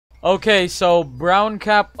Okay, so brown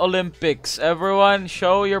cap Olympics. Everyone,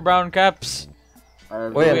 show your brown caps. Wait,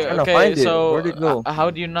 I'm trying to find it. Where'd it go?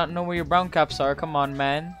 How do you not know where your brown caps are? Come on,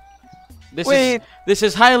 man. Wait. This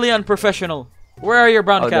is highly unprofessional. Where are your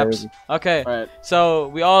brown caps? Okay. Right. So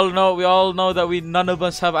we all know that none of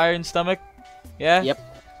us have iron stomach. Yeah? Yep.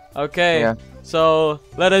 Okay. Yeah. So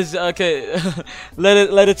let us let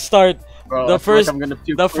it start. Bro, the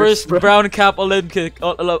first brown cap Olympics.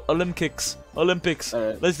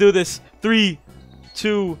 Right. Let's do this. 3,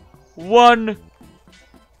 2, 1.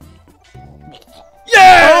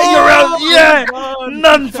 Yeah, you're out. Yeah,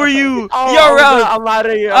 none for you. You're out. I'm out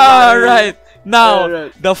of here. All right. Now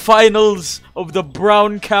Alright. the finals of the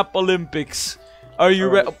brown cap Olympics. Are you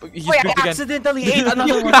ready? Wait, I accidentally ate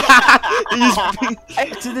another one. I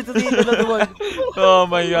accidentally ate another one. Oh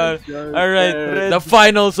my god. Alright. The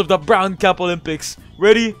finals of the brown cap Olympics.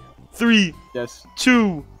 Ready? 3, Yes.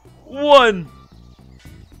 2, 1.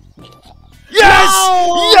 Yes!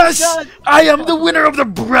 No! Yes! God. I am the winner of the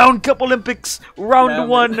brown cap Olympics. Round Damn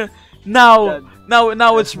 1. Now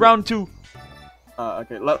God. it's round 2.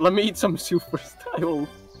 Okay. Let me eat some soup first. I will.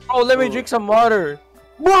 Oh, let me drink some water.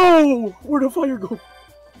 Whoa! Where'd the fire go?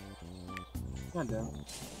 God damn.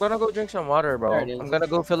 I'm gonna go drink some water, bro. There it is. I'm gonna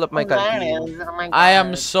go fill up my canteen. I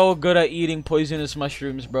am so good at eating poisonous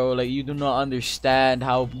mushrooms, bro. Like you do not understand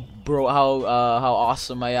how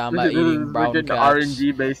awesome I am at eating brown caps.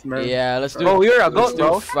 RNG based, man. Yeah, let's do. Oh, you're a let's goat, do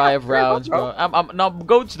bro. 5 rounds, bro. bro. No,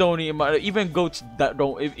 goats don't eat. Even goats that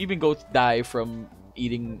don't. Even goats die from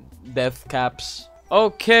eating death caps.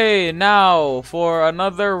 Okay, now for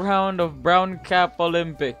another round of brown cap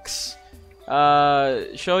Olympics.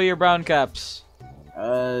 Show your brown caps.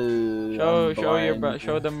 Show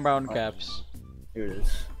them brown caps. Here it is.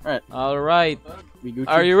 All right. Gucci.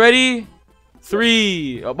 Are you ready?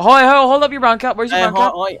 3. Hold up your brown cap. Where's your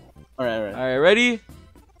brown cap? Alright. All right, ready?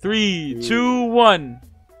 3, 2, 1.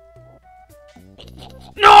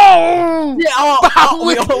 No! Yeah,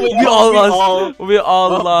 we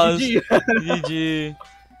all lost. GG. GG.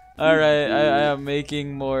 Alright, I am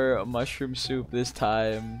making more mushroom soup this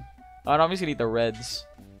time. Oh, no, I'm just gonna eat the reds.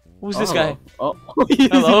 Who's this guy? Oh.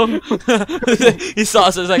 Hello? He saw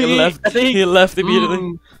us as like left. He left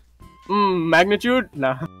immediately. Magnitude?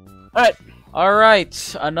 Nah. Alright.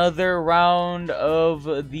 Alright, another round of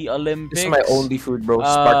the Olympics. This is my only food, bro.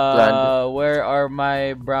 Spark plant. Where are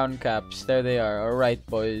my brown caps? There they are. Alright,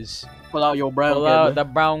 boys. Pull out your brown Pull out the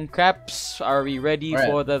brown caps. Are we ready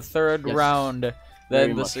for the third round?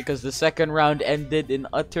 Then because the second round ended in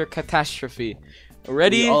utter catastrophe.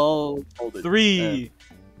 Ready? 3,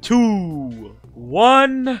 2,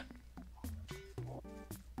 1.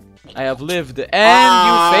 I have lived, and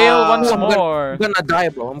you fail once more. I'm gonna die,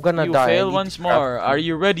 bro. I'm gonna die. You fail once more. Are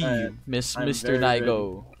you ready, Mr.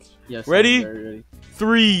 Nigo? Yes. Ready?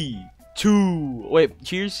 3, 2. Wait,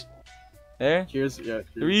 cheers. There. Cheers. Yeah.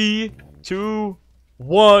 Cheers. 3, 2,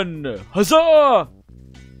 1. Huzzah!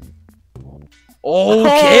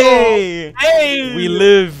 Okay. Hey! We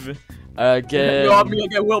live again. You want me to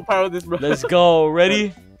get willpower this, bro? Let's go.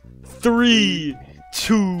 Ready? 3,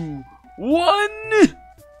 2, 1.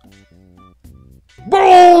 Bro!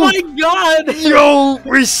 Oh my god! Yo,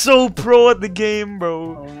 we're so pro at the game,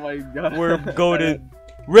 bro. Oh my god. We're goated.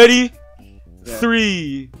 Ready?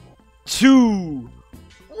 3, 2,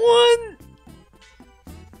 1.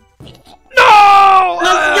 No!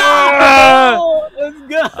 Let's go! Let's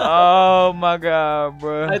go! Oh my god,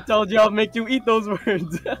 bro. I told you I'll make you eat those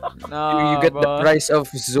words. Nah, you get bro. the price of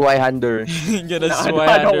Zweihander. You get a I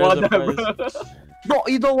Zweihander don't want as a that, prize. bro. Bro,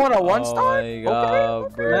 you don't want a one Oh star? my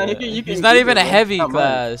god, bro. Nah, you can He's not keep even it, a bro. heavy Not mine.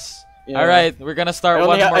 class. Yeah. Alright, we're gonna start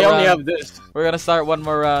one more I only round. have this. We're gonna start one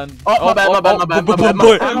more round. Oh, my bad, my bad, my bad, my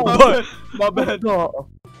bad, my bad. Bro,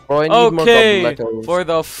 I need more Okay, tomatoes. for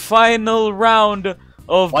the final round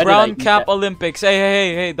of Why did I Brown eat Cap that? Olympics.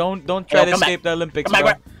 Hey, don't try to come back. escape the Olympics, Come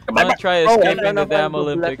back, bro. come back, Don't try Bro, escaping I'm the trying to damn find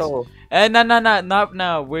Olympics. Dubleto. Not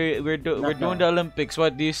now. We're doing the Olympics.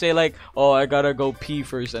 What do you say? Like, oh, I gotta go pee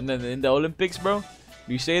first, and then in the Olympics, bro.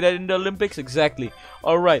 Do you say that in the Olympics? Exactly.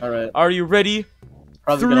 All right. Are you ready?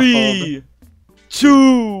 Probably 3,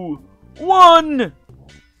 2, 1.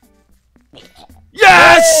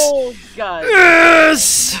 Yes! Oh, God.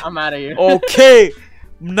 Yes! I'm out of here. Okay.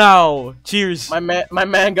 Now, cheers. My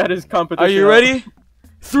man got his competition. Are you ready?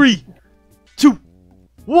 3, 2,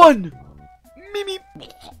 1. Mimi.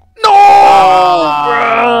 No!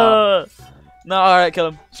 Bruh. No, alright, kill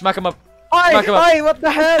him. Smack him up. Smack him up. Oi, what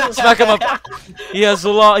the hell? Smack him up. He has a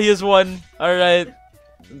lot. He has won. Alright.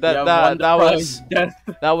 That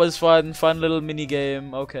was fun. Fun little mini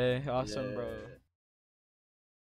game. Okay, awesome, bro.